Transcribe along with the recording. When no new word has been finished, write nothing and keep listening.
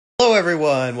Hello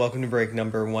everyone, welcome to break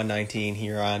number 119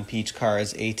 here on Peach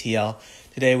Cars ATL.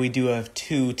 Today we do have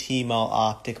two TMALL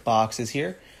Optic boxes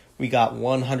here. We got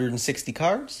 160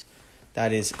 cards.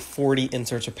 That is 40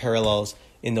 inserts or parallels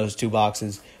in those two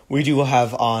boxes. We do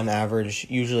have on average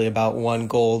usually about one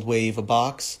gold wave a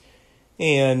box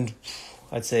and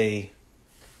I'd say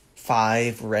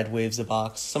 5 red waves a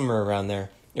box, somewhere around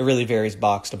there. It really varies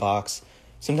box to box.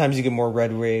 Sometimes you get more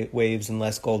red waves and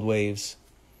less gold waves.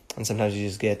 And sometimes you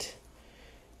just get,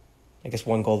 I guess,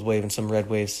 one gold wave and some red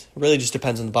waves. It really just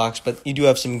depends on the box, but you do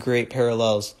have some great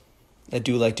parallels that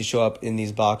do like to show up in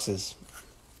these boxes.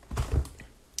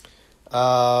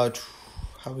 How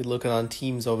are we looking on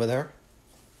teams over there?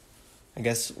 I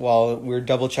guess while we're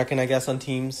double checking, on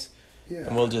teams. Yeah,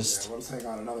 and we'll just hang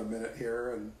on another minute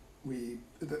here, and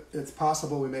it's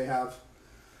possible we may have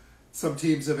some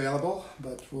teams available,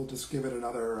 but we'll just give it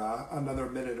another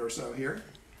minute or so here.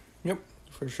 Yep.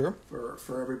 For sure.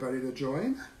 For everybody to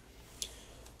join.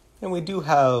 And we do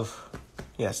have,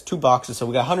 two boxes. So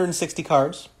we got 160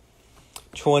 cards,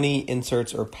 20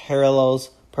 inserts or parallels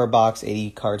per box,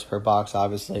 80 cards per box,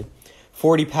 obviously.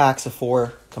 40 packs of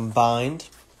 4 combined.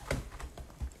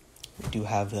 We do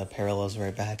have the parallels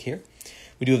right back here.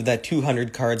 We do have that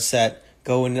 200 card set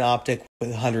going in Optic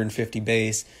with 150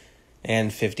 base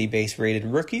and 50 base rated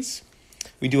rookies.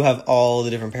 We do have all the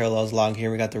different parallels along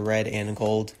here. We got the red and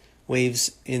gold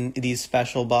waves in these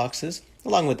special boxes,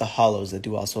 along with the hollows that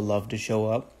do also love to show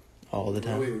up all the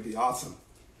time. Rui would be awesome.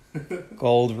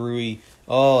 Gold Rui.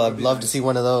 Oh, I'd love to see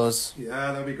one of those.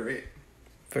 Yeah, that'd be great.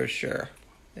 For sure.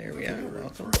 There we are.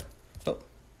 Welcome. Oh.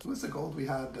 What was the gold we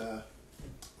had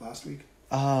last week?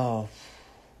 Oh.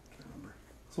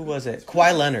 Who was it?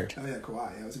 Kawhi Leonard. Oh, yeah,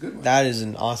 Kawhi. Yeah, it was a good one. That is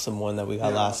an awesome one that we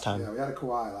got last time. Yeah, we had a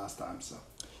Kawhi last time, so.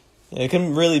 Yeah, it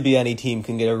can really be any team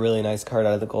can get a really nice card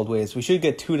out of the gold waves. We should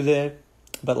get 2 today,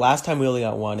 but last time we only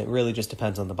got 1. It really just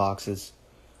depends on the boxes.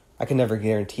 I can never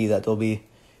guarantee that there'll be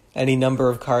any number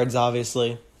of cards,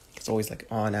 obviously. It's always like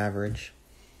on average.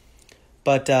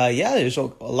 But there's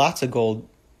lots of gold,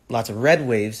 lots of red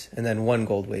waves, and then 1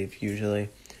 gold wave usually.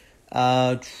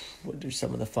 There's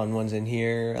some of the fun ones in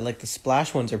here. I like the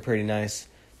splash ones are pretty nice.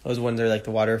 Those ones are like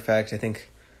the water effect. I'm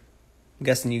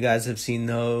guessing you guys have seen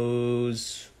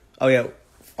those. Oh, yeah,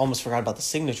 almost forgot about the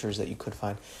signatures that you could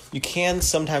find. You can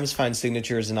sometimes find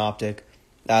signatures in Optic.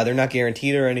 They're not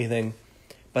guaranteed or anything,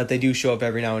 but they do show up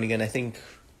every now and again. I think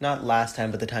not last time,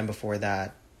 but the time before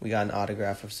that, we got an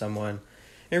autograph of someone.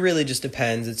 It really just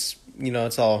depends. It's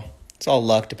all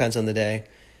luck, depends on the day.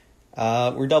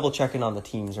 We're double checking on the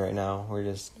teams right now.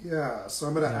 So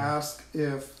I'm going to ask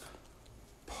if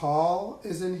Paul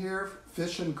is in here,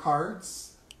 Fish and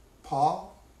Cards.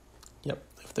 Paul? Yep,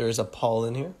 if there is a Paul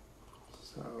in here.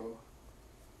 So,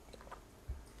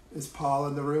 is Paul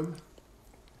in the room?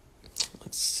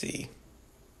 Let's see.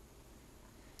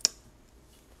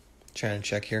 Trying to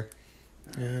check here.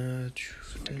 Give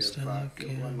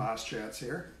one last chance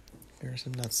here.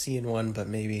 I'm not seeing one, but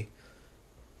maybe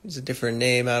it's a different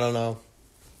name. I don't know.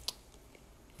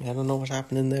 I don't know what's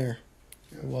happening there.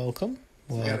 Yeah. Welcome.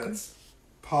 Again, it's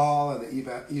Paul and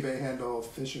the eBay handle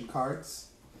Fish and Cards.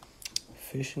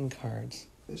 Fish and Cards.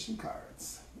 Fish and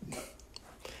Cards. Yep.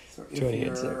 So if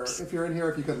you're in here,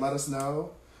 if you could let us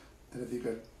know, and if you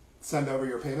could send over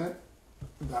your payment,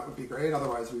 that would be great.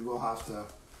 Otherwise, we will have to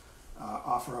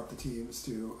offer up the teams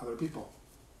to other people.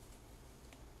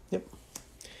 Yep.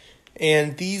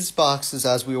 And these boxes,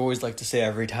 as we always like to say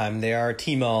every time, they are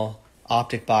TMALL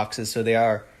Optic boxes, so they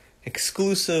are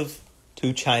exclusive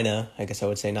to China. I guess I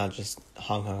would say not just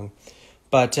Hong Kong.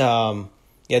 But,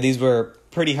 these were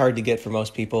pretty hard to get for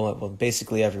most people. Well,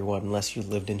 basically everyone, unless you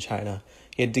lived in China.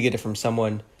 You had to get it from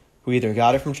someone who either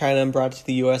got it from China and brought it to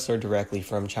the U.S. or directly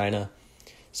from China.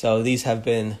 So these have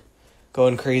been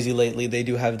going crazy lately. They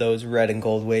do have those red and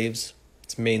gold waves.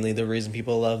 It's mainly the reason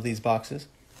people love these boxes.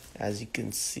 As you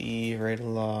can see right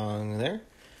along there.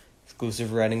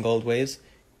 Exclusive red and gold waves.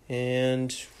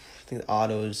 And I think the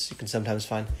autos you can sometimes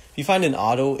find. If you find an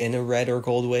auto in a red or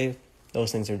gold wave,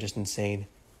 those things are just insane.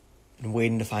 Been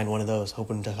waiting to find one of those.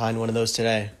 Hoping to find one of those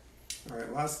today. All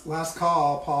right, last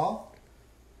call, Paul.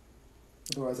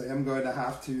 Otherwise, I am going to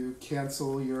have to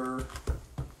cancel your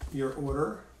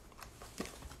order.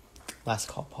 Last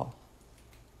call, Paul.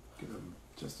 Give him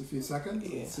just a few seconds.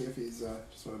 Yeah. Let's see if he's.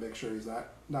 Just want to make sure he's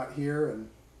not here. And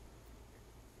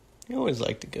I always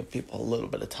like to give people a little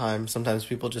bit of time. Sometimes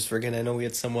people just forget. I know we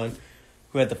had someone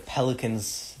who had the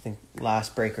Pelicans, I think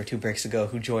last break or 2 breaks ago,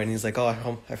 who joined. He's like,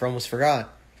 I almost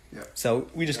forgot. Yeah. So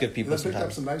we just give people some time.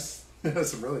 Up some nice,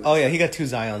 some really nice. Oh yeah, he got 2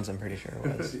 Zions. I'm pretty sure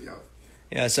it was. Yeah.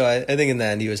 Yeah. So I think in the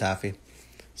end he was happy.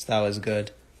 So that was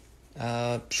good.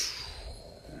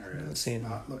 Not seeing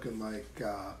not looking like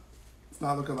it's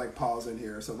not looking like Paul's in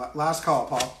here. So last call,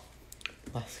 Paul.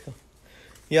 Last call.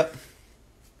 Yep.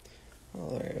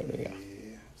 All right, what do we got?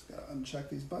 Just gotta uncheck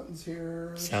these buttons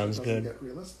here. Sounds so it good. Get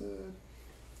relisted.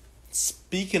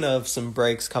 Speaking of some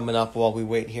breaks coming up while we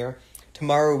wait here,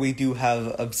 tomorrow we do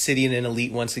have Obsidian and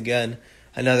Elite once again.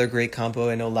 Another great combo.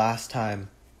 I know last time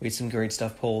we had some great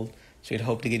stuff pulled, so we'd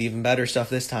hope to get even better stuff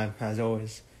this time, as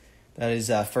always. That is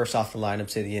first off the line,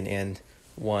 Obsidian, and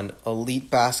one Elite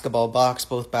basketball box,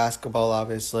 both basketball,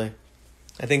 obviously.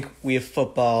 I think we have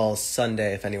football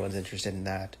Sunday, if anyone's interested in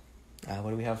that.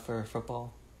 What do we have for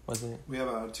football? Was it? We have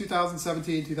a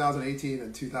 2017, 2018,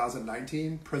 and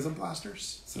 2019 Prism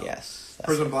Blasters. So Yes.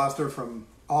 Prism Blaster from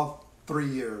all 3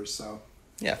 years. So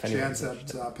Yeah, if anyone's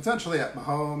chance at potentially at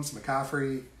Mahomes,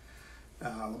 McCaffrey,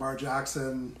 Lamar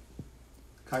Jackson,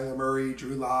 Kyler Murray,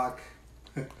 Drew Lock,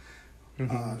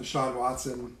 Deshaun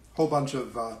Watson, whole bunch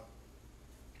of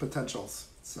potentials.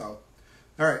 So,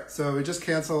 all right. So we just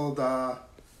canceled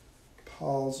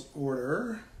Paul's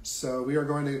order. So we are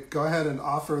going to go ahead and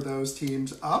offer those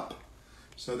teams up.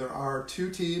 So there are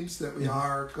 2 teams that we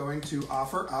are going to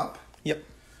offer up. Yep.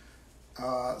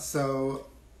 So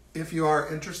if you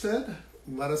are interested,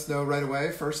 let us know right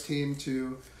away. First person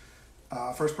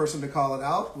to call it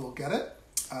out will get it.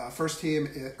 First team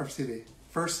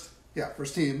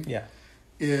Yeah.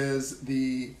 is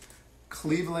the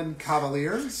Cleveland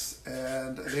Cavaliers,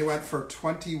 and they went for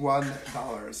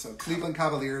 $21. So Cleveland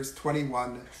Cavaliers,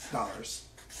 $21.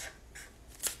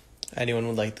 Anyone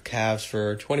would like the Cavs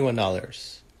for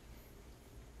 $21.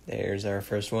 There's our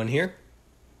first one here.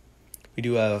 We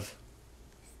do have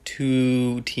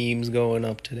 2 teams going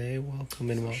up today. Welcome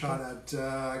and welcome. Shot at,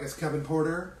 I guess, Kevin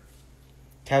Porter.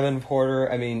 Kevin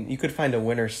Porter, I mean, you could find a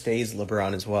winner stays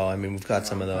LeBron as well. I mean, we've got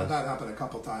some of those. That happened a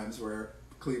couple times where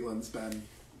Cleveland's been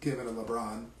given a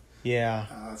LeBron. Yeah.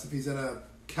 So if he's in a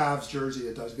Cavs jersey,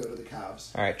 it does go to the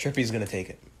Cavs. All right, Trippy's going to take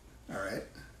it. All right.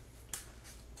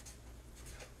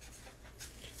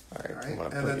 All right. All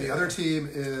right. And then the other team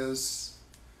is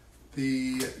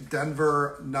the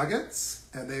Denver Nuggets,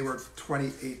 and they were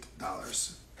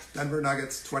 $28. Denver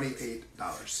Nuggets,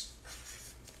 $28.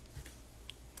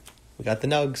 We got the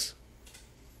Nugs.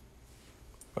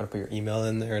 Want to put your email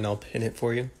in there and I'll pin it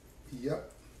for you?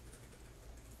 Yep.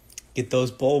 Get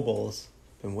those Bobos.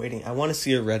 Been waiting. I want to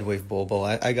see a Red Wave Bobo.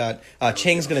 I got...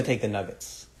 Chang's going to take the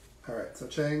Nuggets. All right. So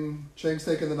Chang's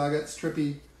taking the Nuggets.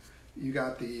 Trippy, you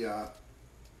got the...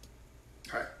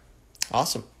 All right.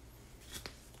 Awesome.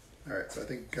 All right. So I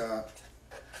think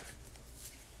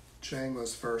Chang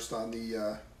was first on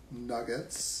the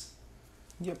Nuggets.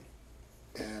 Yep.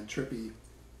 And Trippy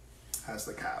has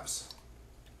the Cavs.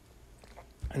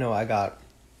 I know I got...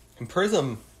 In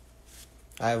Prism,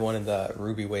 I have one of the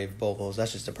Ruby Wave Bobos.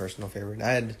 That's just a personal favorite.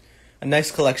 I had a nice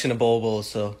collection of Bobos,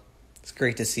 so it's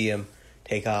great to see him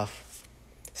take off.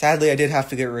 Sadly, I did have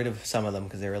to get rid of some of them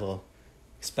because they were a little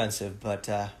expensive, but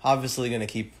obviously going to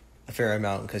keep a fair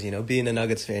amount because, you know, being a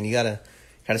Nuggets fan, you gotta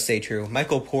stay true.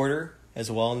 Michael Porter as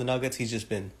well in the Nuggets. He's just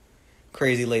been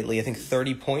crazy lately. I think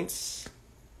 30 points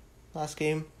last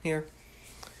game here.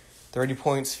 30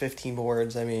 points, 15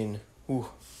 boards. I mean,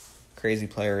 crazy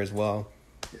player as well.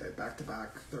 Yeah,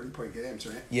 back-to-back 30-point games,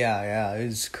 right? Yeah, it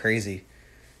was crazy.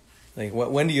 Like,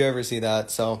 when do you ever see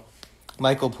that? So,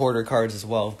 Michael Porter cards as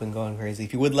well have been going crazy.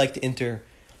 If you would like to enter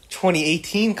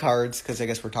 2018 cards, because I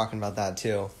guess we're talking about that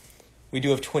too, we do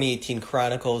have 2018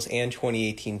 Chronicles and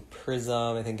 2018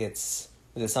 Prism. I think is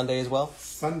it Sunday as well?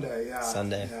 Sunday, yeah.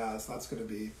 Sunday. Yeah, so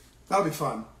that'll be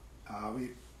fun.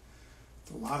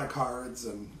 It's a lot of cards,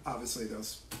 and obviously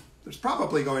there's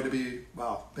probably going to be,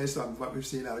 well, based on what we've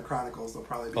seen out of Chronicles, there'll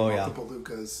probably be multiple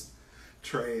Lucas,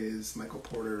 Treys, Michael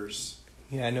Porters.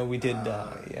 Yeah, I know we did,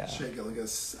 Shea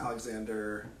Gilgeous,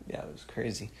 Alexander. Yeah, it was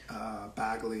crazy.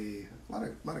 Bagley, a lot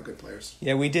of good players.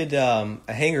 Yeah, we did a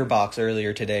hanger box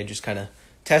earlier today, just kind of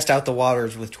test out the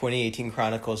waters with 2018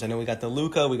 Chronicles. I know we got the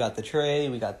Luka, we got the Trey,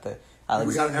 we got the Alexander.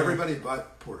 We got everybody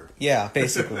but Porter. Yeah,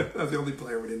 basically. That's the only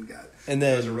player we didn't get. And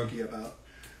then, as a rookie about.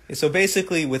 So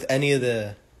basically, with any of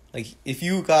the, like, if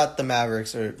you got the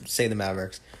Mavericks, or say the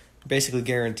Mavericks, basically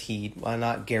guaranteed. Well,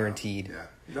 not guaranteed. Yeah,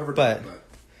 you never but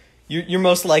you're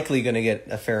most likely going to get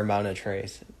a fair amount of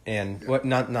Treys. And what?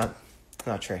 Not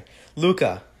Trey.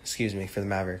 Luka, excuse me, for the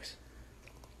Mavericks.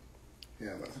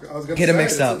 Yeah, I was going to get say, it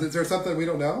mixed up. Is there something we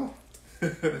don't know? I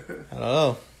don't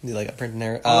know. You like a print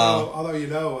there? Although you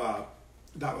know,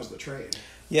 that was the trade.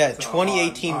 Yeah, so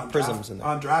 2018 on Prisms in there.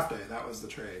 On draft day, that was the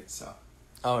trade. So.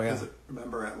 Oh yeah. Because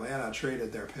remember, Atlanta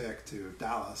traded their pick to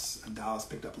Dallas, and Dallas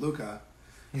picked up Luka,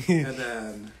 and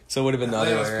then so it would have been the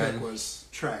other way Atlanta's around. pick was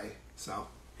Trey. So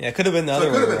Yeah, it could have been the So other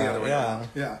it way could have been around. the other way Yeah. around.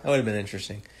 Yeah. That would have been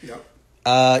interesting. Yep.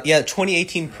 Yeah,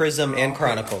 2018 Prism and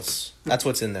Chronicles. That's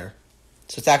what's in there.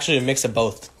 So it's actually a mix of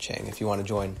both, Chang, if you want to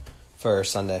join for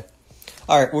Sunday.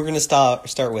 All right, we're going to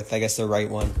start with, I guess, the right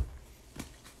one.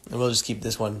 And we'll just keep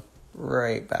this one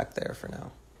right back there for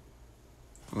now.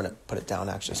 I'm going to put it down,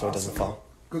 actually, so it doesn't fall.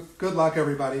 Good luck,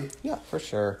 everybody. Yeah, for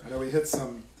sure. I know we hit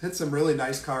some really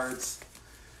nice cards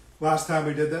last time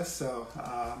we did this, so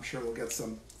I'm sure we'll get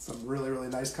some really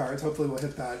nice cards. Hopefully we'll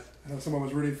hit that. I know someone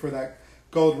was rooting for that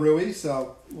gold Rui,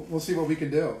 so we'll see what we can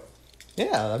do.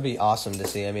 Yeah, that'd be awesome to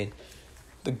see. I mean,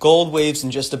 the gold waves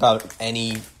in just about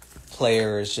any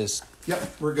player is just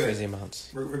we're good. Crazy amounts.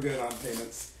 We're good on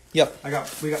payments. Yep. We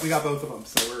got both of them,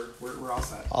 so we're all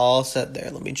set. All set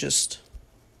there. Let me just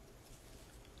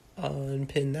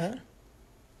unpin that.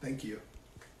 Thank you.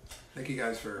 Thank you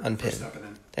guys for stepping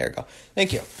in. There we go.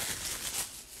 Thank you.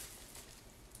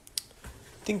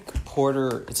 I think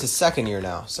Porter, it's his second year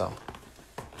now, so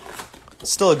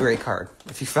it's still a great card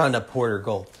if you found a Porter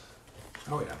gold.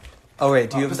 Oh, yeah. Oh, wait,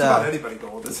 do you have just about anybody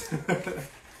gold is.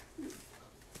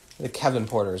 The Kevin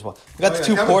Porter as well. We got the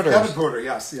two Kevin, Porters. Kevin Porter,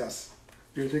 yes.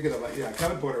 You're thinking about,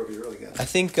 Kevin Porter would be really good. I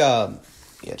think,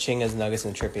 Ching has Nuggets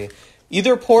and Trippy.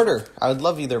 Either Porter. I would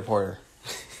love either Porter.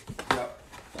 Yep.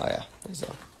 Oh, yeah. There's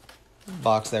a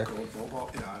box there. Gold, we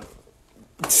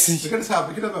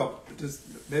could just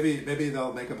maybe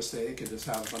they'll make a mistake and just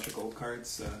have a bunch of gold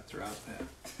cards throughout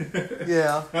that.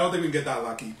 Yeah. I don't think we can get that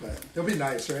lucky, but it'll be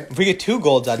nice, right? If we get 2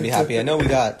 golds, I'd be happy. I know we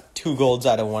got 2 golds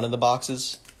out of one of the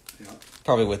boxes. Yeah.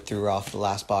 Probably threw off the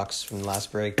last box from the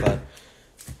last break, but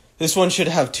this one should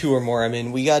have 2 or more. I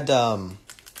mean, we got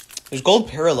there's gold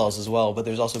parallels as well, but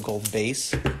there's also gold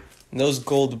base. And those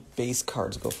gold base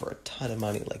cards go for a ton of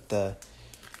money. Like I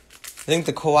think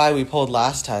the Kawhi we pulled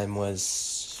last time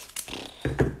was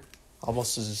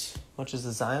almost as much as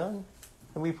the Zion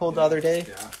that we pulled the other day.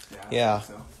 Yeah.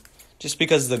 So. Just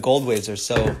because the gold waves are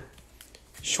so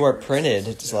short printed,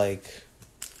 it's like,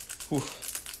 oof.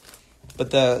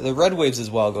 But the red waves as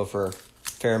well go for a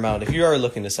fair amount. If you are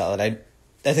looking to sell it,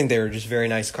 I think they were just very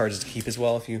nice cards to keep as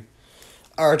well. If you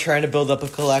are trying to build up a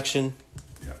collection,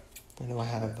 I know I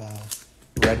have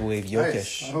red wave Jokic.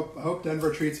 Nice. I hope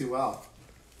Denver treats you well.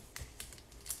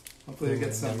 Hopefully, you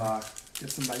get some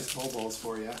nice bowls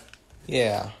for you.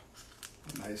 Yeah.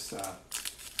 A nice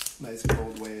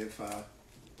gold wave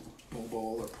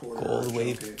bowl or Porter. Gold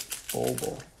wave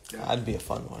bowl. Yeah. That'd be a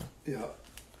fun one. Yeah.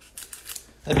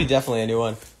 That'd be definitely a new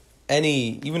one.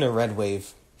 Even a red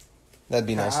wave. That'd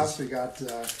be nice. We got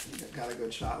a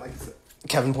good shot. Like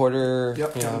Kevin Porter.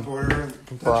 Yep, Kevin Porter and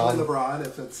potentially LeBron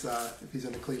if he's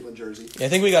in the Cleveland jersey. Yeah, I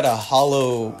think we got a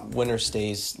hollow winter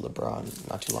stays LeBron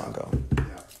not too long ago.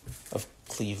 Yeah. Of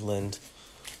Cleveland.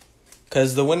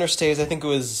 Because the winter stays, I think it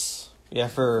was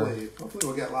for hopefully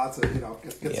we'll get lots of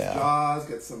get some Jaws,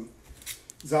 get some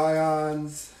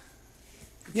Zions,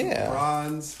 get some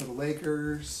LeBrons for the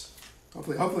Lakers.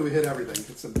 Hopefully we hit everything.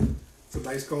 Get some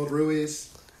nice gold Ruiz.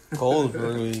 Gold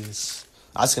Ruiz.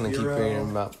 I was gonna keep bringing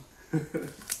them up. We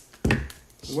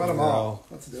want them all.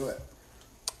 Let's do it.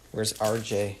 Where's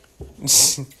RJ?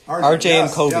 RJ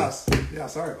and Kobe. Yes. Yeah,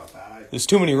 sorry about that. There's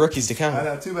too many rookies to count. I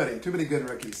know too many good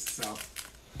rookies. So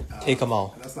take them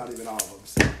all. And that's not even all of them.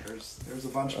 So there's a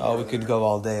bunch. Oh, we could go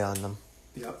all day on them.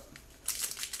 Yep.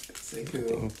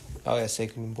 Sekou. Oh yeah,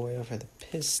 Sekou Boya for the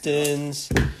Pistons.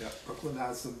 Yep. Brooklyn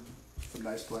has some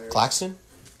nice players. Claxton,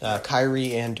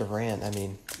 Kyrie, and Durant. I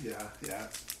mean. Yeah.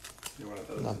 You're one of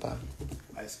those. Not bad.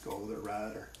 Nice gold or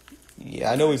red or.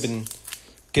 Yeah, I know we've been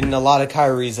getting a lot of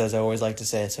Kyries, as I always like to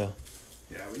say. So.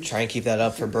 Yeah, try and keep that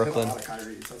up for Brooklyn. A lot of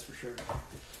Kyries, that's for sure.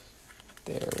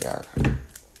 There we are. You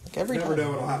never know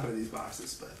what'll happen to these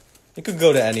boxes, but it could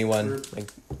go to anyone. Like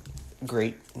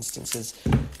great instances.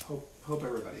 Hope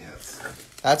everybody hits.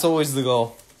 That's always the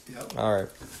goal. Yep. All right.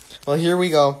 Well, here we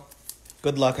go.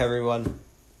 Good luck, everyone.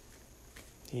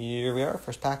 Here we are,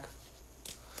 first pack.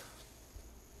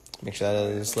 Make sure that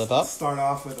doesn't slip up. Start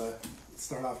off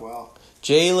well.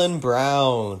 Jaylen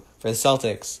Brown for the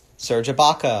Celtics. Serge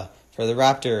Ibaka for the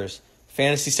Raptors.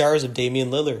 Fantasy stars of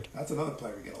Damian Lillard. That's another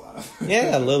player we get a lot of.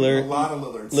 Yeah, Lillard. A lot of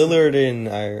Lillards. Lillard and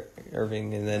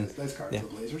Irving, and then nice card for the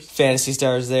Blazers. Fantasy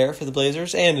stars there for the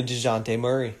Blazers, and a DeJounte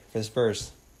Murray for the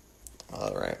Spurs.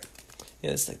 All right.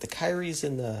 Yeah, it's like the Kyries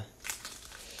and the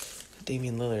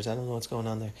Damian Lillards. I don't know what's going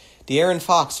on there. De'Aaron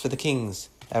Fox for the Kings.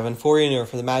 Evan Fournier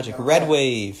for the Magic. Okay. Red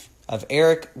Wave of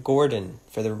Eric Gordon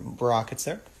for the Rockets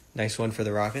there. Nice one for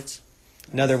the Rockets.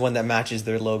 Another one that matches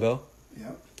their logo.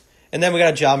 Yep. And then we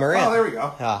got Ja Morant. Oh, there we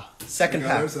go. Second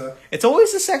pack. It's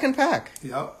always the second pack.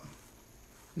 Yep.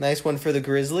 Nice one for the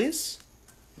Grizzlies.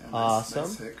 Yeah, Awesome.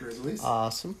 Nice hit, Grizzlies.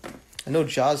 Awesome. I know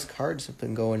Jaws cards have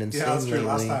been going insane Yeah, that's true.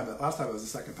 lately. Last time it was the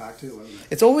second pack too, wasn't it?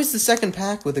 It's always the second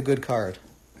pack with a good card.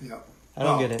 Yeah. I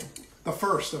don't get it. The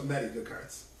first of many good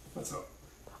cards. That's all.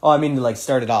 Oh, I mean, like,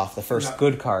 started off, the first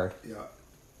good card. Yeah.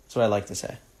 That's what I like to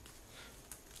say.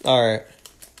 All right.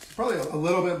 Probably a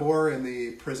little bit more in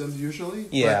the prisms usually.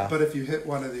 Yeah. But if you hit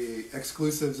one of the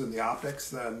exclusives in the optics,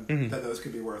 then those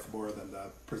could be worth more than the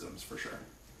prisms for sure.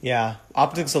 Yeah.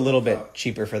 Optic's a little bit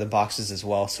cheaper for the boxes as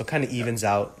well, so it kind of evens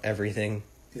out everything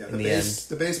in the end.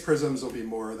 The base prisms will be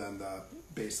more than the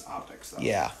base optics. Though.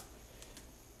 Yeah.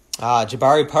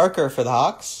 Jabari Parker for the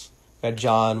Hawks. Got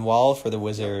John Wall for the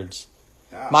Wizards.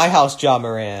 Yeah. My house, Ja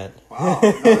Morant. Wow,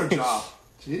 another job.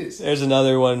 Jeez. There's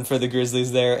another one for the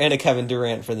Grizzlies there, and a Kevin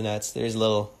Durant for the Nets. There's a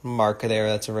little mark there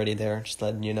that's already there, just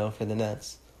letting you know for the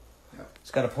Nets. Yep.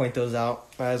 Just got to point those out,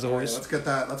 as always. Let's get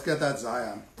that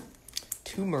Zion.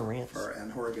 2 Morants.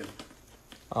 And Horgan.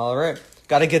 All right.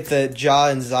 Got to get the Ja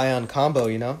and Zion combo,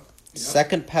 you know? Yep.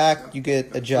 Second pack, you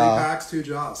get a Ja. 3 packs, 2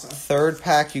 Jaws, huh? Third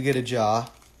pack, you get a Ja.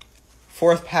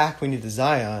 Fourth pack, we need the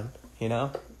Zion, you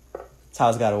know? That's how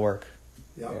it's got to work.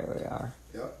 Yep. There we are.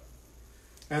 Yep.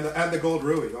 And the gold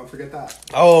Rui, don't forget that.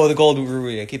 Oh, the gold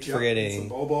Rui. I keep forgetting.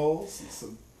 Some Bobos.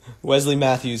 Some... Wesley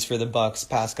Matthews for the Bucks.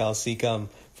 Pascal Siakam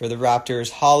for the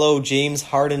Raptors. Hollow James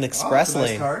Harden Express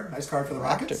Lane. Nice card for the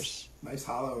Rockets. Nice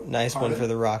hollow. Nice Harden. One for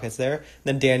the Rockets there.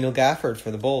 Then Daniel Gafford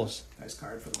for the Bulls. Nice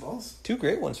card for the Bulls. 2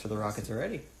 great ones for the Rockets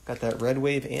already. Got that red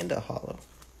wave and a hollow.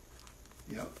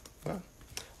 Yep. Wow.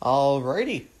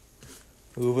 Alrighty.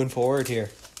 Moving forward here.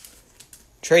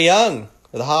 Trae Young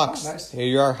for the Hawks. Oh, nice. Here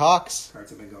you are, Hawks. Cards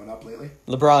have been going up lately.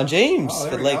 LeBron James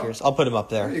for the Lakers. I'll put him up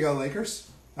there. There you go, Lakers.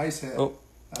 Nice hit. Oh,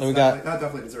 and that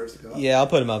definitely deserves to go up. Yeah, I'll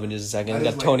put him up in just a second. We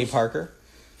got Lakers. Tony Parker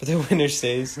for the winner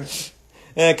stays.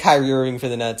 And Kyrie Irving for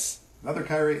the Nets. Another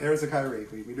Kyrie. There's a Kyrie.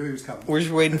 We knew he was coming. We're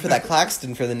just waiting for that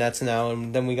Claxton for the Nets now,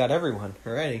 and then we got everyone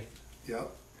already.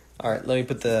 Yep. All right, let me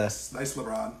put the nice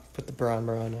LeBron. Put the Bron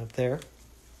up there.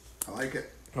 I like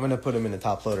it. I'm gonna put him in the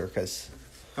top loader because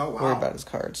worry about his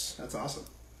cards. That's awesome.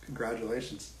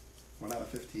 Congratulations. 1 out of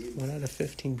 15. 1 out of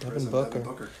 15. Devin Booker.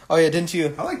 Booker. Oh yeah, didn't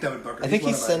you? I like Devin Booker. I think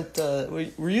he sent.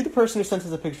 Were you the person who sent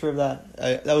us a picture of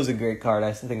that? That was a great card.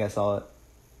 I think I saw it.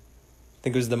 I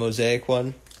think it was the mosaic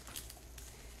one.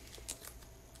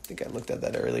 I think I looked at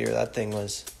that earlier. That thing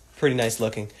was pretty nice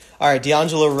looking. All right,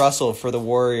 D'Angelo Russell for the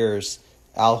Warriors.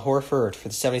 Al Horford for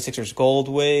the 76ers. Gold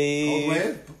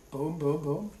Wave. Boom, boom,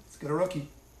 boom. Let's get a rookie.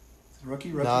 Rookie.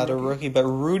 Not a rookie, but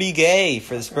Rudy Gay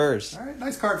for the Spurs. All right,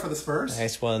 nice card for the Spurs.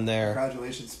 Nice one there.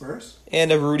 Congratulations, Spurs.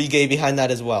 And a Rudy Gay behind that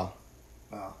as well.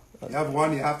 Wow. You have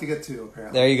one, you have to get 2,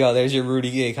 apparently. There you go. There's your Rudy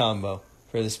Gay combo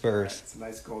for the Spurs. Right, it's a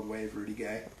nice gold wave, Rudy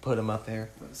Gay. Put him up there.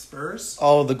 For the Spurs.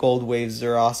 All the gold waves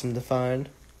are awesome to find.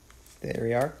 There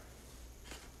we are.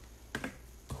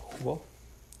 Cool.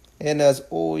 And as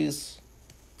always,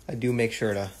 I do make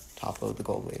sure to top load the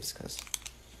gold waves because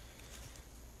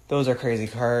those are crazy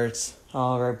cards.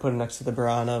 All right, put them next to the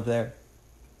Bron up there.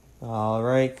 All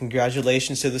right,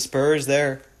 congratulations to the Spurs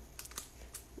there.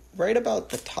 Right about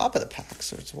the top of the pack,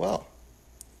 as well.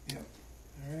 Yep.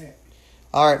 All right.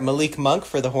 All right, Malik Monk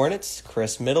for the Hornets.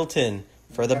 Chris Middleton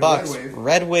for the Bucks.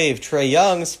 Red Wave. Trae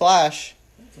Young, splash.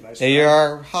 Nice there you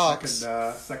are, Hawks.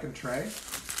 Second tray.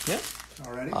 Yep.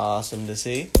 Already. Awesome to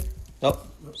see. Oh,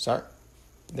 sorry.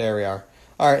 There we are.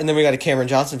 All right, and then we got a Cameron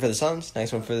Johnson for the Suns.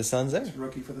 Nice one for the Suns there.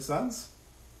 Rookie for the Suns.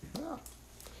 Oh.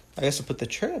 I guess I'll put the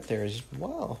tray up there as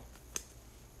well.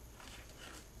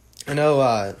 I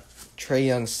know Trae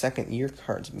Young's second year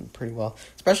cards have been pretty well,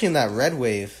 especially in that red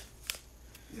wave.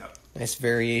 Yep. Nice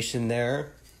variation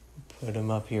there. Put him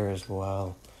up here as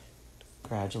well.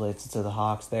 Congratulations to the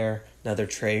Hawks there. Another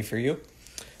tray for you.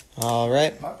 All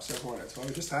right. Bucks or Hornets. Well,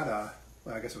 we just had I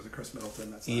guess it was a Chris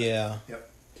Middleton. That's yeah. Yep.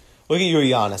 Look at you,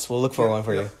 Giannis. We'll look for one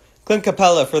for you. Clint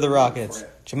Capella for the Rockets.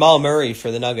 Jamal Murray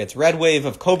for the Nuggets. Red wave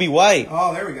of Kobe White.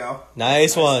 Oh, there we go.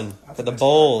 Nice one for the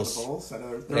Bulls.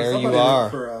 There you are.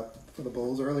 For the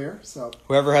Bulls earlier. So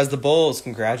whoever has the Bulls,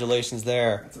 congratulations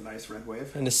there. That's a nice red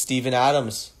wave. And to Steven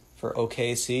Adams for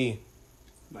OKC.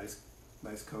 Nice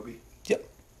Kobe. Yep.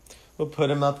 We'll put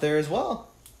him up there as well.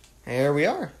 There we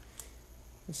are.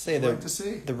 Let's say the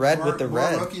red with the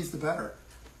red. The more rookies, the better.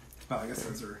 Well, I guess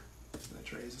those are...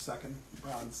 Trey's a second.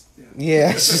 LeBron's,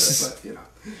 yeah. But, you know.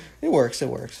 It works.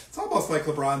 It's almost like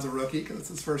LeBron's a rookie because it's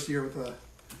his first year with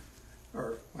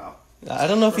I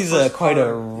don't know if he's quite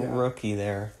a rookie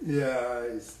there. Yeah,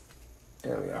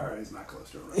 there we are. All right, he's not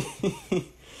close to a rookie.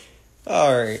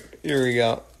 All right, here we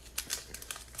go.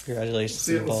 Congratulations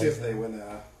to the Bulls. We'll see if they win.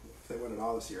 If they win it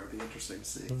all this year, it'll be interesting to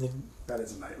see. Mm-hmm. That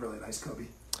is a really nice Kobe.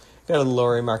 Got a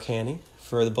Lauri Markkanen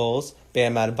for the Bulls.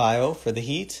 Bam Adebayo for the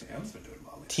Heat. Bam's been doing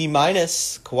well lately. T-,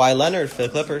 Kawhi Leonard for the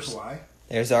Clippers. Kawhi.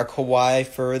 There's our Kawhi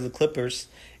for the Clippers.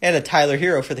 And a Tyler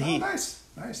Hero for the Heat. Nice.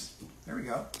 There we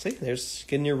go. See, there's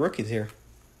getting your rookies here.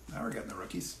 Now we're getting the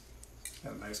rookies.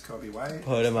 Got a nice Kobe White.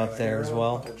 Put him up there as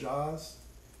well. Couple Jaws.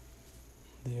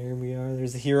 There we are.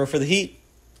 There's the Hero for the Heat.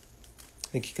 I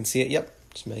think you can see it. Yep.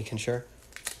 Just making sure.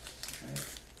 Okay.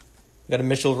 We got a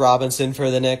Mitchell Robinson for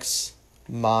the Knicks.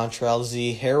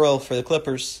 Montrezl Harrell for the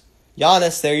Clippers.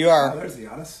 Giannis, there you are. Oh, there's the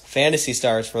Giannis. Fantasy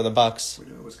Stars for the Bucks. We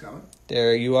knew it was coming.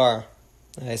 There you are.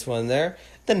 Nice one there.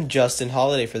 Then Justin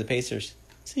Holiday for the Pacers.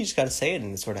 So you just got to say it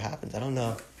and it sort of happens. I don't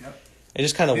know. Yep. It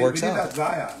just kind of works we need out. that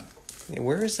Zion.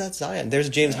 Where is that Zion? There's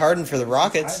James Harden for the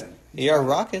Rockets.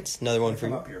 Rockets. Another one for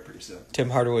come you. Up here pretty soon. Tim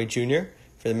Hardaway Jr.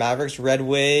 for the Mavericks. Red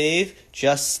Wave.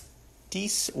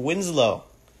 Justice Winslow.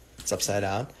 It's upside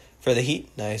down. For the Heat.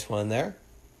 Nice one there.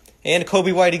 And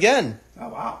Kobe White again. Oh,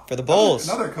 wow. For the Bulls.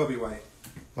 Another Kobe White.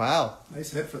 Wow.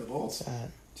 Nice hit for the Bulls.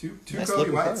 Two nice Kobe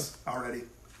Whites already.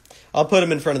 I'll put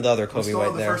him in front of the other Kobe White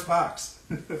in the there. First box.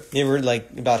 Yeah, we're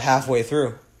like about halfway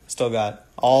through. Still got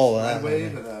all of that. Red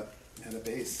Wave and a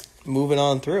base. Moving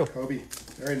on through. Kobe.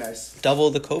 Very nice. Double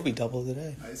the Kobe, double the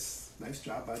day. Nice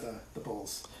job by the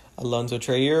Bulls. Alonzo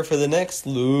Trier for the Knicks.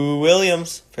 Lou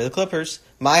Williams for the Clippers.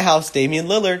 My house, Damian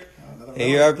Lillard.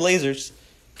 Here are Blazers.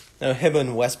 Now, him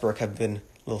and Westbrook have been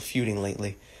a little feuding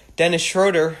lately. Dennis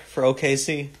Schroeder for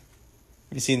OKC. Have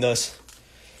you seen those?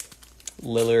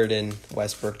 Lillard and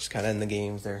Westbrook just kind of in the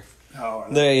games there. Oh,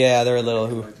 they're a little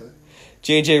who.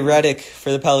 JJ Redick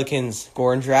for the Pelicans.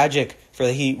 Goran Dragic for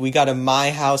the Heat. We got a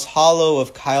My House Hollow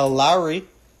of Kyle Lowry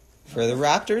for the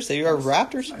Raptors. There you are,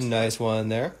 Raptors. Nice one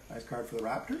there. Nice card for the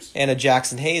Raptors. And a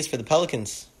Jackson Hayes for the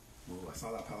Pelicans. Ooh, I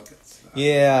saw that Pelicans.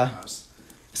 Yeah.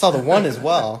 I saw the one as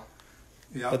well.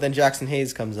 Yeah. But then Jackson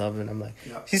Hayes comes up, and I'm like,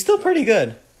 yep. He's still pretty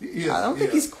good. He is, I don't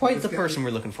think he's quite the getting, person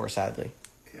we're looking for, sadly.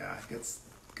 Yeah, gets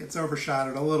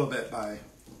overshadowed a little bit by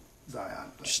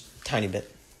Zion. Just a tiny bit.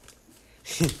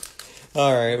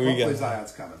 All right, we got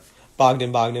Zion's coming.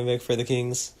 Bogdanovic for the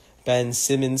Kings. Ben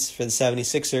Simmons for the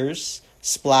 76ers.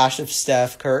 Splash of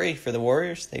Steph Curry for the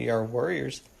Warriors. They are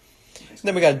Warriors. Nice.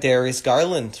 Then we got Darius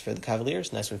Garland for the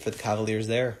Cavaliers. Nice one for the Cavaliers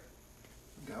there.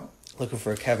 Go. Looking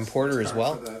for a Kevin Porter as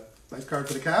well. Nice card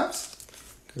for the Cavs.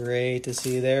 Great to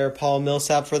see there. Paul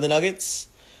Millsap for the Nuggets.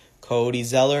 Cody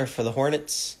Zeller for the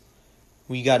Hornets.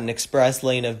 We got an express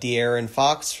lane of De'Aaron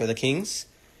Fox for the Kings.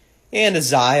 And a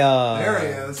Zion. There he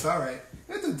is. All right.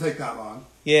 It didn't take that long.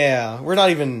 Yeah, we're not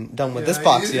even done with this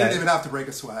box you yet. You didn't even have to break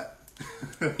a sweat.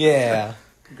 Yeah.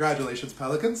 Congratulations,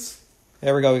 Pelicans.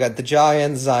 There we go. We got the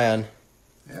Giant Zion.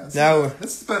 Yeah,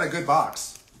 this has been a good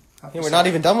box. Yeah, we're not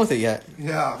even done with it yet.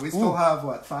 Yeah, we still have,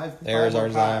 what, five There's our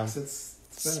packs. Zion.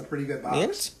 It's been a pretty good box. Yeah,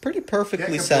 it's pretty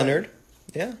perfectly centered.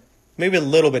 Yeah. Maybe a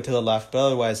little bit to the left, but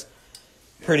otherwise,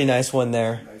 pretty nice one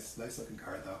there. Nice looking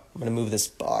card, though. I'm going to move this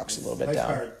box a little bit down.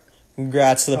 Card.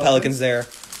 Congrats to the Pelicans there.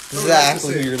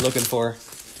 Exactly who you're looking for.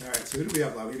 All right, so who do we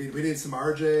have left? We need some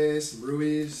RJs, some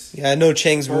Ruiz. Yeah, no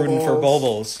Chang's rooting for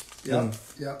Bobos.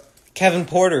 Yep. Kevin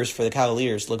Porter's for the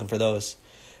Cavaliers, looking for those.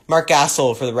 Mark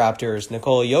Gasol for the Raptors.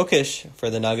 Nikola Jokic for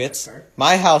the Nuggets.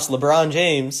 My house, LeBron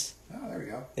James. Oh, there we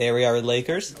go. There we are with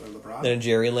Lakers. LeBron. Then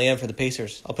Jerry Lamb for the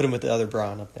Pacers. I'll put him with the other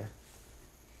Bron up there.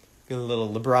 Get a little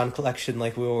LeBron collection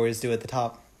like we always do at the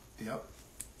top. Yep.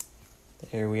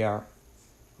 There we are.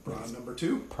 LeBron number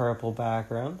 2. Purple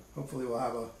background. Hopefully we'll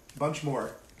have a bunch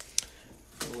more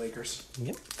for the Lakers.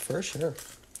 Yep, for sure.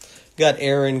 Got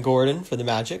Aaron Gordon for the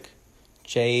Magic.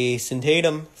 Jason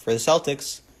Tatum for the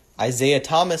Celtics. Isaiah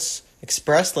Thomas,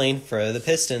 Express Lane for the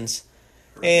Pistons.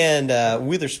 And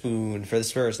Witherspoon for the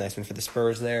Spurs. Nice one for the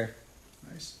Spurs there.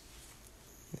 Nice.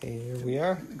 There we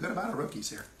are. A good amount of rookies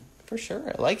here. For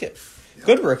sure. I like it. Yep.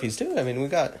 Good rookies, too. I mean, we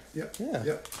got... Yep. Yeah.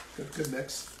 Yep. Good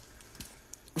mix.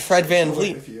 Fred Van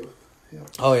Vliet. Yep.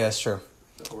 Oh, yeah, that's true.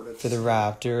 The for the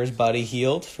Raptors, Buddy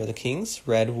Hield for the Kings.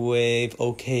 Red Wave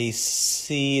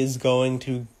OKC is going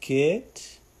to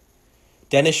get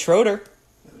Dennis Schroeder.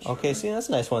 OKC, that's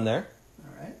a nice one there.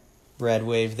 All right. Red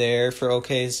Wave there for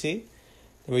OKC.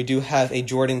 Then we do have a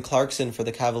Jordan Clarkson for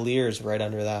the Cavaliers right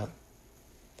under that.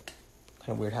 Kind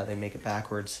of weird how they make it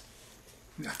backwards.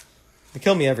 Yeah. They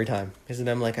kill me every time. Because then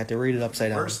I'm like, I have to read it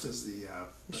upside down. First is the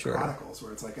Chronicles,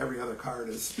 where it's like every other card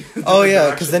is... Oh,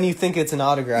 yeah, because then you think it's an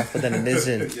autograph, but then it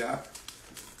isn't. Yeah.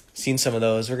 Seen some of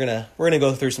those. We're gonna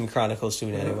go through some Chronicles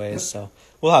soon anyways, so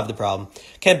we'll have the problem.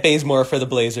 Kent Bazemore for the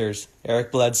Blazers.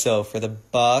 Eric Bledsoe for the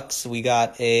Bucks. We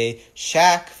got a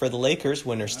Shaq for the Lakers.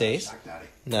 Winner stays. Shaq Daddy.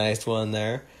 Nice one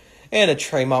there. And a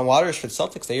Tremont Waters for the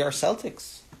Celtics. They are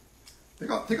Celtics.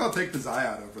 I think I'll take the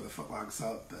Zion over the footlong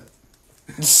sub, but...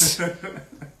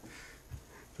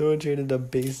 Someone traded a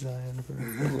base Zion for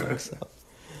Larcel.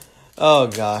 Oh,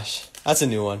 gosh. That's a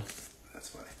new one. That's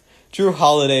funny. Drew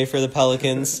Holiday for the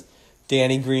Pelicans.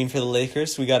 Danny Green for the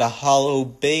Lakers. We got a hollow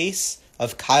base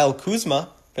of Kyle Kuzma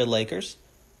for the Lakers.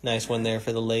 Nice one there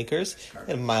for the Lakers.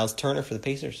 And Miles Turner for the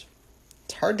Pacers.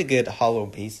 It's hard to get hollow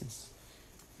bases.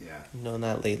 Yeah. I've known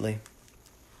that lately.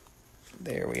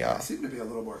 There we are. They seem to be a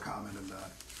little more common in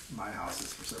my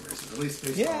houses for some reason. At least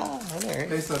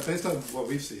based on what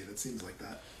we've seen, it seems like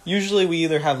that. Usually we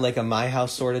either have like a my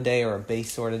house sort of day or a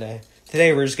base sort of day.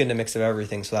 Today we're just getting a mix of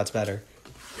everything, so that's better.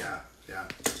 Yeah.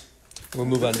 We'll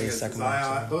move on to the second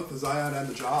one. Both the Zion and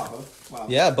the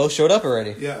Ja. Both showed up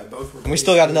already. Yeah, both were. And we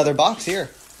still got another box here.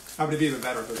 I would be even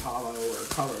better if it was hollow or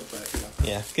colored, but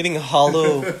Yeah, getting a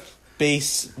hollow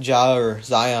base Ja or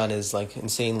Zion is like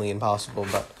insanely impossible,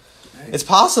 but it's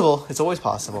possible. It's always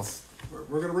possible.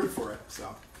 We're gonna root for it.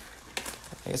 So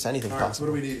I guess anything all right, possible.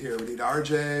 So what do we need here? We need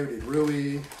RJ. We need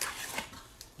Rui.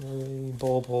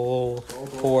 Bobo,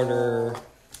 Porter.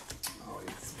 Oh,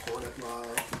 it's Hornet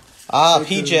love.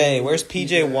 PJ. Where's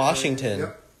PJ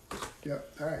Washington?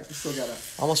 Yep. All right, we still gotta.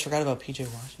 Almost forgot about PJ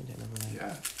Washington.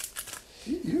 Yeah.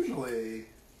 We usually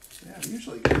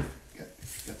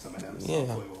get some of him. So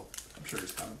hopefully I'm sure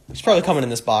he's coming. He's probably coming in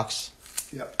this box.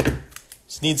 Yep.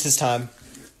 Just needs his time.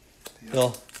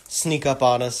 He'll sneak up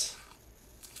on us.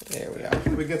 There we are.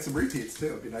 Hopefully we get some repeats too.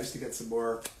 It'd be nice to get some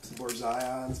more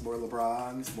Zions, more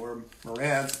LeBrons, more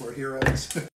Morants, more heroes.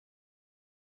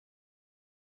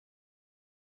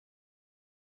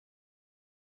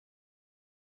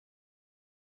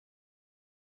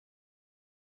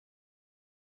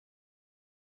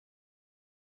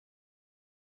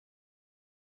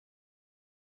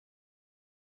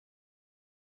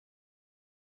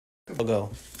 We'll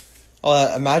go.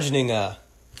 Oh, imagining a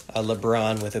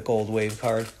LeBron with a gold wave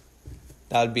card.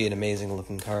 That would be an amazing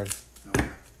looking card. Oh, yeah.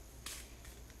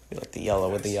 Be like the yellow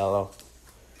with the yellow.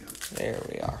 Yep. There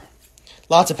we are.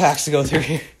 Lots of packs to go through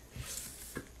here.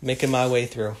 Making my way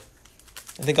through.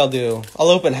 I think I'll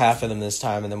open half of them this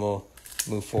time and then we'll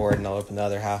move forward and I'll open the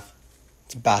other half.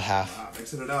 It's about half. Wow,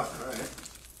 mixing it up. All right.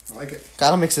 I like it.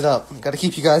 Gotta mix it up. Gotta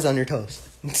keep you guys on your toes.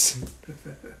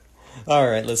 All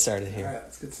right, let's start it here. All right,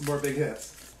 let's get some more big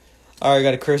hits. All right,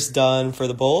 got a Chris Dunn for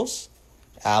the Bulls,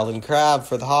 Alan Crabb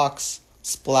for the Hawks,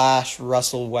 Splash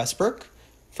Russell Westbrook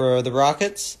for the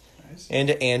Rockets, nice. And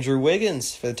Andrew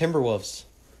Wiggins for the Timberwolves.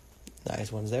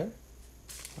 Nice ones there.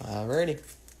 Alrighty.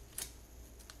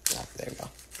 There we go.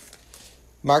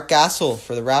 Mark Gasol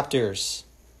for the Raptors,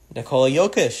 Nikola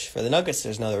Jokic for the Nuggets.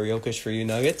 There's another Jokic for you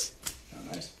Nuggets.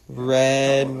 Oh, nice.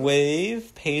 Red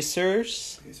Wave,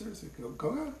 Pacers.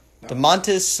 Go. No.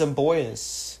 DeMontis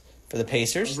Sabonis for the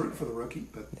Pacers. I'm rooting for the rookie,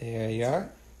 but there you are.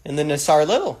 And then Nassar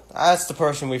Little. That's the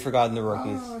person we forgot in the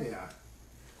rookies. Oh, yeah.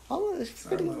 Oh, it's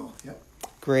pretty Little. Yep.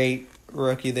 Great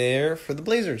rookie there for the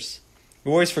Blazers.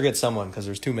 You always forget someone because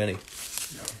there's too many.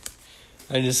 Yep.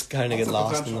 I just kind of get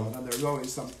lost in them. And there's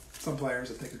always some players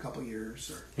that take a couple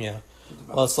years. Yeah.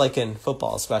 Well, it's like in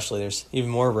football especially. There's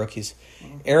even more rookies.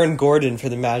 Mm-hmm. Aaron Gordon for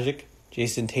the Magic.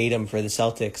 Jason Tatum for the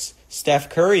Celtics. Steph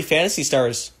Curry, Fantasy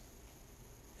Stars.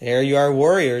 There you are,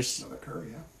 Warriors. Another Curry,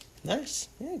 yeah. Nice.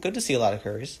 Yeah, good to see a lot of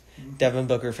Currys. Mm-hmm. Devin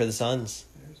Booker for the Suns.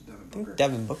 There's Devin I Booker. think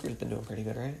Devin Booker's been doing pretty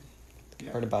good, right?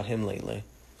 Yeah. Heard about him lately.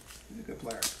 He's a good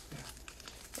player.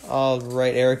 Yeah. All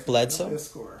right, Eric Bledsoe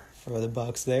Score. for the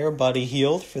Bucks there. Buddy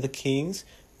Hield for the Kings.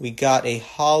 We got a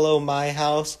hollow My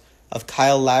House of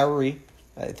Kyle Lowry.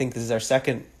 I think this is our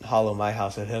second hollow My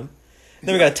House of him.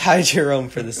 Then we got Ty Jerome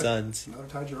for the Suns. Another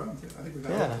Ty Jerome, too. I think we've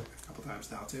got it a couple times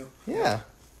now, too. Yeah.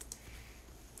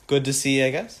 Good to see,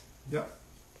 I guess. Yep.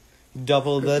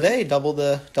 Double the day, double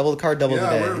the card, double the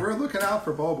day. Yeah, we're looking out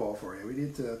for Bobo for you. We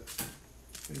need to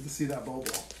see that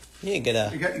Bobo. Yeah, get a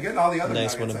You're getting all the other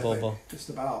nice nuggets, one of Bobo. Just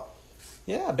about.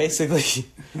 Yeah, basically.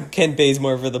 Kent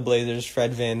Bazemore for the Blazers,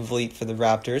 Fred Van Vliet for the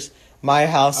Raptors. My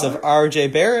House of R.J.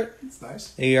 Barrett. That's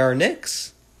nice. They are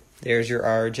Knicks. There's your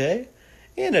R.J.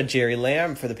 And a Jerry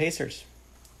Lamb for the Pacers.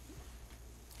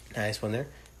 Nice one there.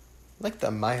 I like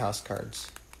the My House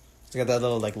cards. It's got that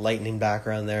little like lightning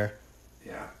background there.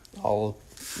 Yeah.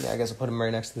 I guess I'll put them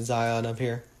right next to the Zion up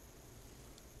here.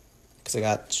 Because I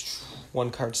got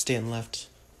one card stand left.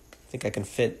 I think I can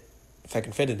fit, if I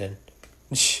can fit it in.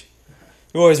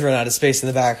 You always run out of space in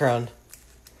the background.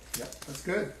 Yep, that's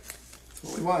good. That's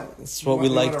what we want. That's what we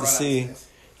like to see.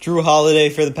 Drew Holiday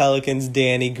for the Pelicans,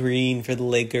 Danny Green for the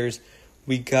Lakers.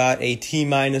 We got a T-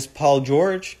 Paul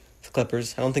George for the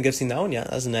Clippers. I don't think I've seen that one yet.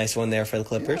 That was a nice one there for the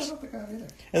Clippers. Yeah, I don't think I have either.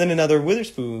 And then another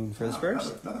Witherspoon for the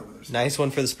Spurs. Another Witherspoon. Nice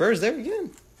one for the Spurs there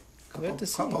again. Good to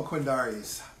see. Couple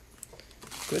Quindaris.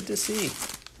 Good to see.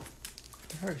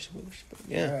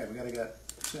 Yeah. All right, we got to get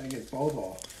Saying it's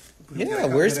Bobo. Yeah,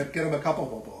 get him a couple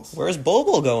Bobos. Where's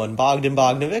Bobo going? Bogdan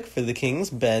Bogdanovic for the Kings.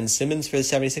 Ben Simmons for the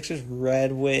 76ers.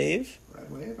 Red Wave.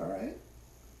 Red Wave, all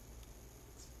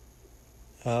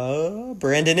right.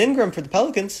 Brandon Ingram for the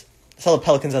Pelicans. I saw the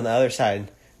Pelicans on the other side.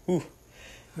 Ooh.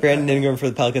 Brandon Ingram for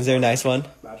the Pelicans. They're a nice one.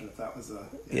 Imagine if that was a...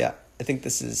 Yeah, I think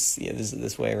this is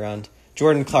this way around.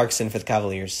 Jordan Clarkson for the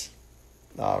Cavaliers.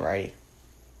 Alrighty.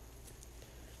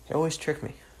 They always trick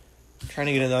me. I'm trying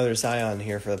to get another Zion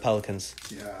here for the Pelicans.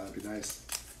 Yeah, that'd be nice.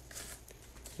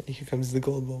 Here comes the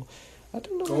gold bowl. I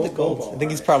don't know where the Gold gold. bowl, I think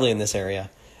he's alright. probably in this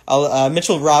area.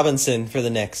 Mitchell Robinson for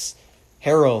the Knicks.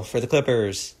 Harrell for the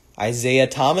Clippers. Isaiah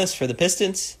Thomas for the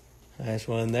Pistons. Nice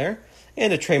one there.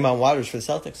 And a Tremont Waters for the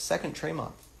Celtics. Second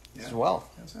Tremont as well.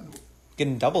 Yeah,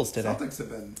 Getting doubles today. Celtics have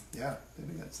been, they've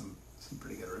been getting some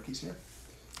pretty good rookies here.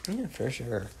 Yeah, for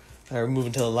sure. We're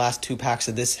moving to the last two packs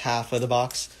of this half of the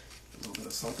box. A little bit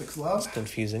of Celtics love. It's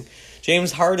confusing.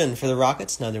 James Harden for the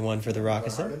Rockets. Another one for the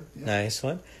Rockets. Harden, yeah. Nice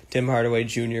one. Tim Hardaway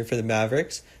Jr. for the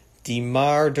Mavericks.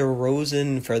 DeMar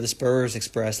DeRozan for the Spurs.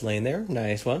 Express lane there.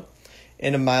 Nice one.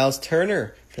 And a Miles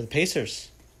Turner for the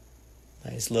Pacers.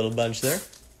 Nice little bunch there.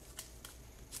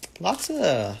 Lots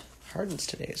of Hardens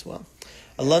today as well.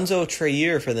 Alonzo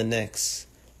Trier for the Knicks.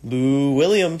 Lou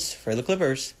Williams for the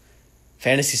Clippers.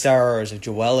 Fantasy Stars of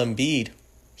Joel Embiid.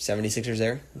 76ers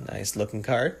there. Nice looking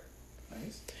card.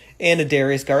 Nice. And a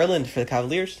Darius Garland for the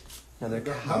Cavaliers. Another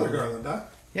Garland, huh?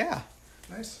 Yeah.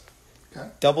 Nice. Okay.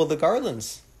 Double the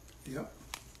Garlands. Yep.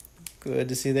 Good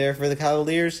to see there for the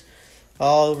Cavaliers.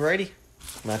 Alrighty.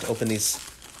 I'm going to have to open these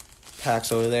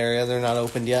packs over there. Yeah, they're not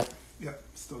opened yet. Yep.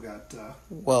 Still got...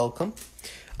 Welcome.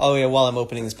 Oh, yeah, while I'm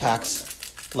opening these packs,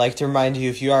 I'd like to remind you,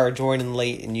 if you are joining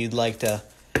late and you'd like to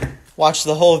watch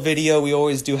the whole video, we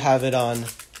always do have it on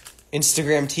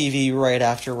Instagram TV right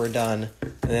after we're done.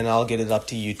 And then I'll get it up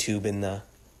to YouTube in the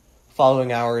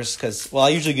following hours. Because, well, I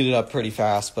usually get it up pretty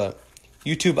fast, but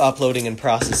YouTube uploading and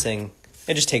processing,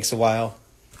 it just takes a while.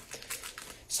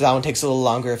 So that one takes a little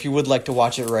longer. If you would like to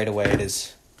watch it right away, it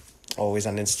is always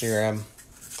on Instagram.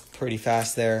 Pretty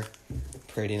fast there.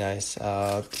 Pretty nice.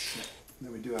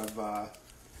 Then we do have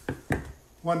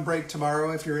one break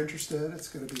tomorrow if you're interested. It's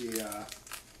going to be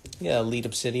Yeah, Elite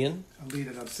Obsidian. Elite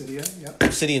and Obsidian. Yep.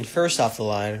 Obsidian first off the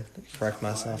line. Correct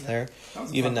myself there. That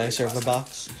was a Even fun nicer break of the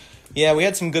last box. Yeah, we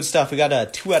had some good stuff. We got a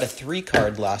 2 out of 3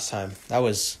 card last time. That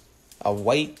was a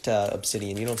white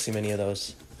Obsidian. You don't see many of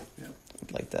those. Yep.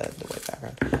 Like the white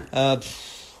background. I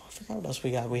forgot what else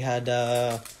we got. We had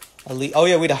Elite. Oh,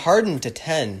 yeah, we had a Harden to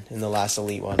 10 in the last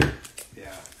Elite one.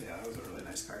 Yeah, that was a really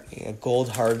nice card. Yeah, gold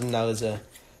Harden. That was a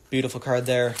beautiful card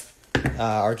there.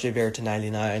 RJ Barrett to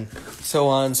 99. So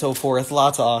on and so forth.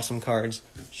 Lots of awesome cards.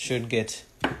 Should get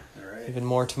All right. even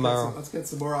more tomorrow. Let's get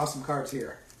some more awesome cards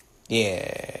here.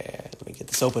 Yeah. Let me get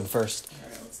this open first. All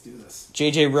right, let's do this.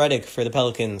 JJ Redick for the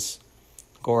Pelicans.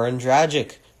 Goran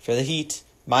Dragic for the Heat.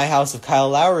 My House of Kyle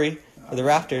Lowry for the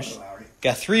Raptors. Lowry.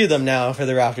 Got 3 of them now for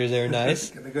the Raptors. They're nice.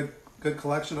 Getting a good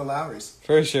collection of Lowrys.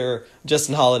 For sure.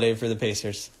 Justin Holiday for the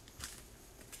Pacers.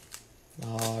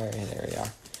 All right, there we are.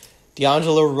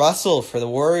 D'Angelo Russell for the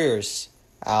Warriors.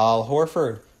 Al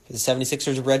Horford for the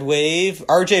 76ers. Red Wave.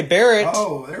 RJ Barrett.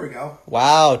 Oh, there we go.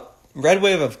 Wow. Red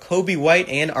Wave of Kobe White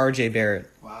and RJ Barrett.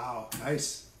 Wow,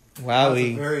 nice. Wow. That's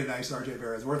a very nice RJ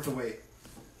Barrett. It's worth the wait.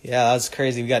 Yeah, that's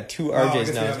crazy. We got 2 I RJs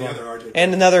guess now we as have the well. other RJ.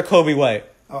 And another Kobe White.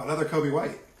 Oh, another Kobe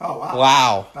White. Oh, wow.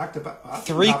 Wow. Back to back. Well,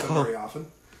 3 not very often.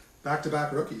 Back to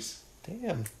back rookies.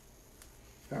 Damn.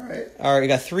 All right. All right, we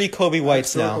got 3 Kobe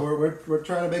Whites That's now. cool. We're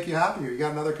trying to make you happy. You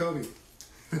got another Kobe.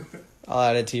 I'll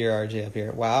add it to your RJ up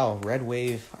here. Wow, Red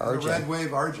Wave RJ. Red Wave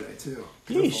RJ too.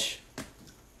 Beautiful. Yeesh.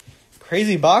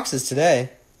 Crazy boxes today.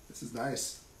 This is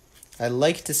nice. I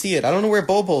like to see it. I don't know where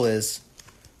Bobo is.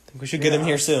 I think we should get him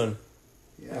here soon.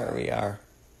 Yeah. There we are.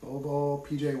 Bobo,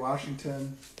 PJ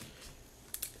Washington,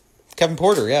 Kevin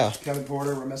Porter, yeah. Kevin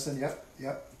Porter. We're missing.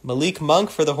 Yep. Malik Monk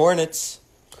for the Hornets.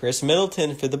 Chris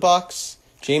Middleton for the Bucks.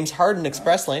 James Harden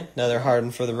Express Lane. Another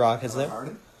Harden for the Rockets there.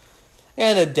 Harden.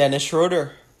 And a Dennis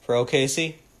Schroeder for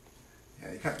OKC.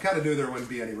 Yeah, you kind of knew there wouldn't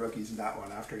be any rookies in that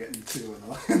one after getting 2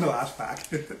 in the last pack.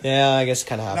 Yeah, I guess it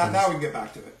kind of happens. now we can get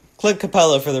back to it. Clint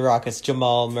Capella for the Rockets.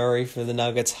 Jamal Murray for the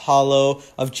Nuggets. Hollow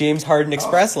of James Harden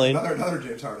Express Lane. Another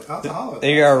James Harden. That's a hollow.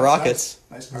 There you are, Rockets.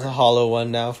 Nice There's card. a hollow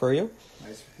one now for you.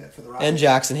 Nice hit for the Rockets. And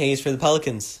Jackson Hayes for the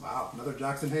Pelicans. Wow, another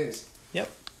Jackson Hayes. Yep.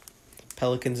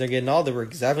 Pelicans are getting all the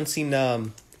rookies. I haven't seen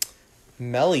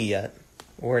Melly yet.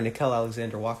 Or Nickel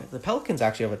Alexander-Walker. The Pelicans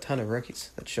actually have a ton of rookies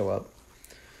that show up.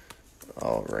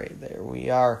 All right, there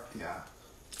we are. Yeah.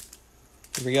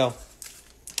 Here we go.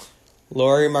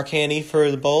 Laurie Marcani for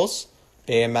the Bulls.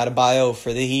 Bam Adebayo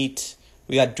for the Heat.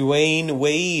 We got Dwayne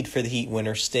Wade for the Heat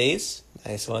winner stays.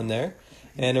 Nice one there.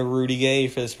 And a Rudy Gay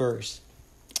for the Spurs.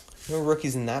 No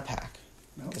rookies in that pack.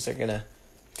 Nope. Guess they're going to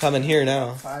come in here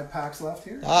now. 5 packs left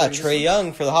here. Trae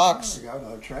Young for the Hawks. There we go,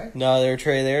 another Trae. Another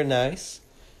Trae there, nice.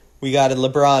 We got a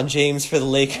LeBron James for the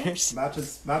Lakers.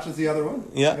 Matches the other one.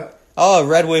 Yep. Oh, a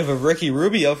red wave of Ricky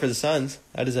Rubio for the Suns.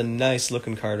 That is a nice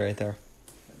looking card right there.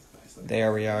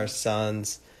 There we are,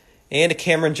 Suns. And a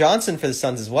Cameron Johnson for the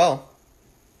Suns as well.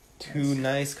 2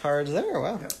 nice cards there,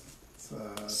 wow. Yep.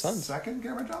 Suns. Second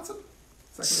Cameron Johnson?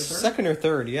 Second or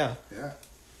third, yeah. Yeah.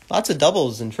 Lots of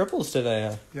doubles and triples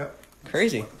today. Yep.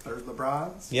 Crazy. The third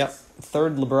LeBron's. Yep.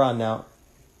 Third LeBron now.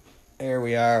 There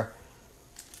we are.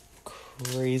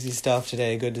 Crazy stuff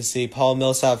today. Good to see. Paul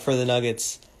Millsap for the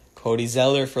Nuggets. Cody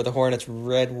Zeller for the Hornets.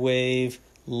 Red Wave.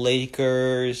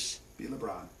 Lakers. Be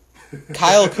LeBron.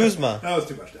 Kyle Kuzma. That was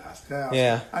too much to ask.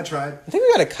 Yeah. I tried. I think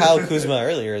we got a Kyle Kuzma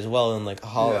earlier as well in like a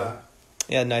hollow.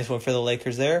 Yeah, nice one for the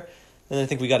Lakers there. And then I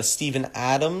think we got a Steven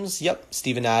Adams. Yep,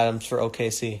 Steven Adams for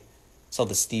OKC. Saw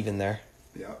the Steven there.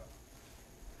 Yep.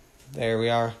 There we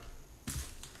are.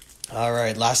 All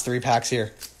right, last 3 packs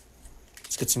here.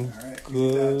 Let's get some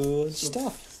good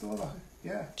stuff.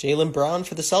 Yeah. Jaylen Brown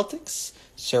for the Celtics.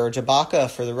 Serge Ibaka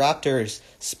for the Raptors.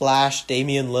 Splash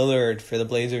Damian Lillard for the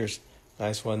Blazers.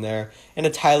 Nice one there. And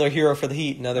a Tyler Hero for the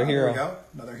Heat. Another hero. There we go.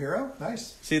 Another hero.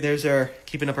 Nice. See, there's our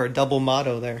keeping up our double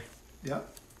motto there. Yep.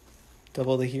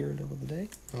 Double the hero, double the day.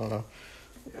 I don't know.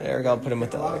 There we go. Put him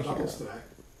with the other hero. Today.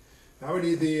 Now we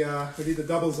need the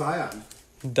double Zion.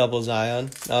 Double Zion.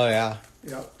 Oh yeah.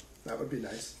 Yep. That would be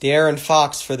nice. De'Aaron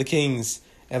Fox for the Kings.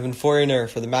 Evan Fournier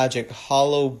for the Magic.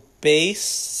 Hollow base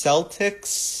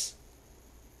Celtics.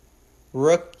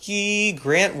 Rookie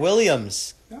Grant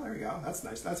Williams. Oh, there we go. That's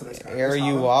nice. That's a nice card. There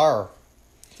you are.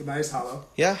 It's a nice hollow.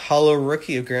 Yeah, hollow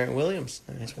rookie of Grant Williams.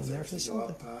 Nice one there for the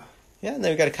Celtics. Yeah, and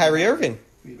then we got a Kyrie Irving.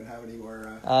 We even have any more?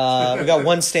 We got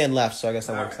 1 stand left, so I guess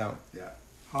that works out. Yeah.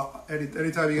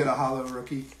 Anytime you get a hollow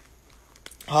rookie.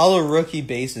 Hollow rookie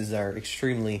bases are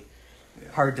extremely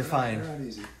hard to find. They're not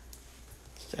easy.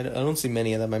 I don't see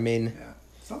many of them. I mean...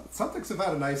 Yeah. Celtics have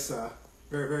had a nice,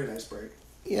 very, very nice break.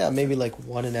 Yeah, maybe like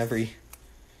 1 in every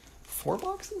 4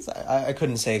 boxes? I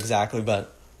couldn't say exactly,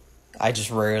 but I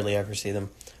just rarely ever see them.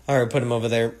 All right, put them over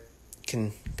there.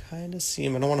 Can kind of see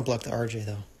him. I don't want to block the RJ,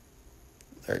 though.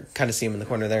 Or kind of see him in the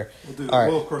corner there.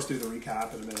 We'll of course, do the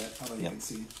recap in a minute. Although you can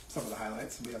see some of the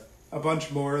highlights. We have a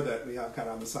bunch more that we have kind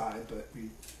of on the side, but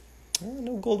we...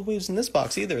 no gold waves in this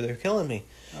box either. They're killing me.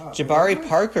 Jabari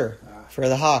Parker for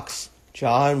the Hawks.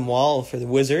 John Wall for the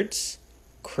Wizards.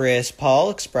 Chris Paul,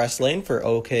 Express Lane for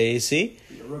OKC.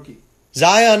 Be a rookie.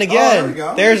 Zion again. There we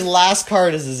go. There's last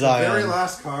card is a Zion. The very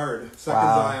last card. Second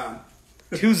Zion.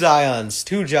 2 Zions,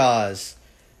 2 Jaws.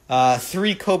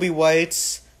 3 Kobe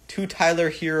Whites, 2 Tyler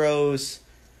Heroes.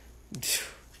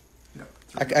 Yep.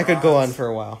 I could go on for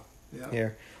a while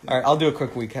here. Yep. All right, I'll do a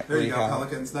quick recap. There you go,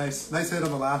 Pelicans. Nice hit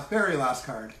on the very last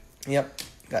card. Yep,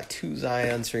 got 2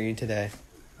 Zions for you today.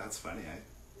 That's funny. I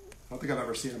don't think I've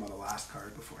ever seen him on the last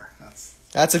card before.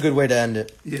 That's a good way to end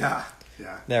it. Yeah.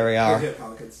 There we are. Good hit,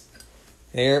 Pelicans.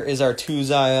 There is our 2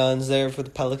 Zions there for the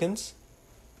Pelicans.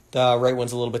 The right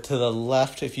one's a little bit to the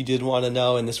left if you did want to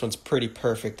know, and this one's pretty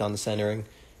perfect on the centering.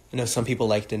 I know some people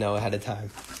like to know ahead of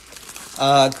time.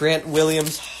 Grant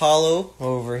Williams hollow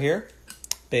over here.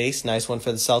 Base, nice one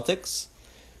for the Celtics.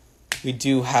 We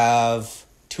do have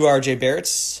 2 RJ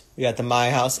Barretts. We got the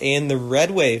My House and the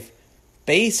Red Wave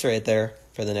base right there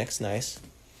for the Knicks. Nice.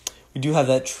 We do have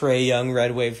that Trae Young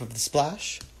Red Wave of the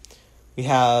Splash. We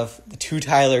have the 2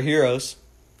 Tyler Heroes.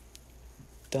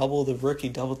 Double the rookie,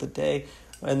 double the day.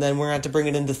 And then we're going to have to bring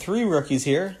it into 3 rookies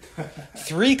here.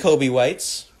 3 Kobe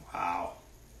Whites. Wow.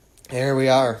 There we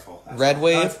are. Red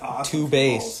Wave, awesome. 2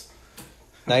 base.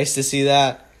 Nice to see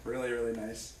that. Really, really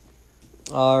nice.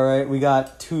 All right, we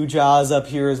got 2 Jaws up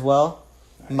here as well.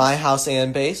 Nice. My House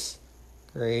and base.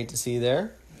 Great to see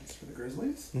there. Nice for the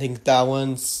Grizzlies. I think that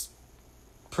one's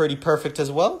pretty perfect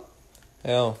as well.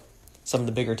 Oh, some of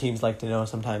the bigger teams like to know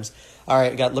sometimes. All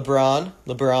right, we got LeBron,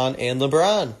 and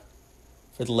LeBron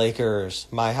for the Lakers.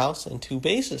 My House and 2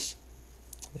 bases.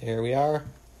 There we are.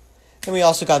 And we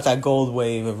also got that gold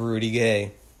wave of Rudy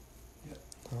Gay. Yep.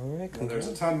 All right, well, there's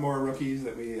a ton more rookies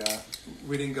that we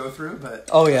didn't go through, but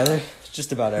there's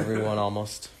just about everyone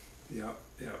almost. Yep.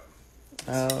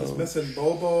 Just missing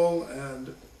Bobo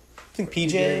and I think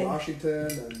PJ Washington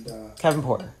and Kevin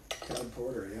Porter.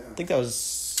 Yeah. I think that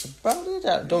was about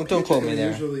it. Don't PJ quote me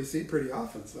there. Usually see pretty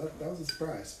often, so that was a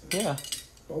surprise. Yeah.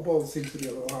 Bobo seems to be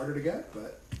a little harder to get,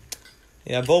 but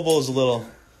yeah, Bobo is a little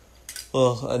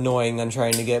annoying on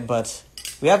trying to get, but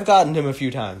we have gotten him a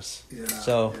few times. Yeah.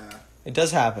 So it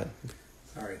does happen.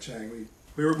 Sorry, Chang.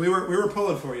 We were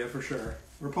pulling for you for sure.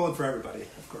 We're pulling for everybody,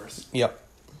 of course. Yep.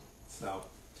 So,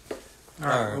 all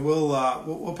right. Well,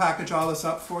 we'll package all this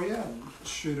up for you and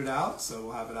shoot it out. So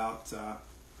we'll have it out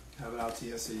to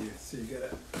you so you get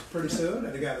it pretty soon.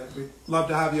 And again, we'd love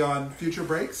to have you on future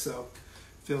breaks. So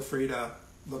feel free to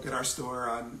look at our store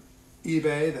on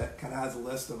eBay that kind of has a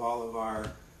list of all of our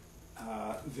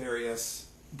various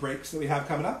breaks that we have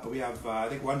coming up. But we have I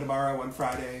think one tomorrow, one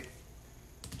Friday,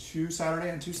 2 Saturday,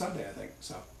 and 2 Sunday. I think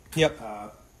so. Yep.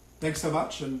 Thanks so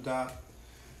much, and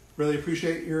really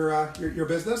appreciate your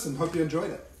business, and hope you enjoyed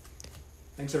it.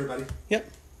 Thanks, everybody. Yep.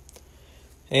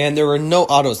 And there were no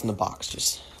autos in the box.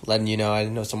 Just letting you know. I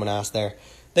know someone asked there.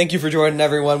 Thank you for joining,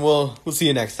 everyone. We'll see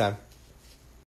you next time.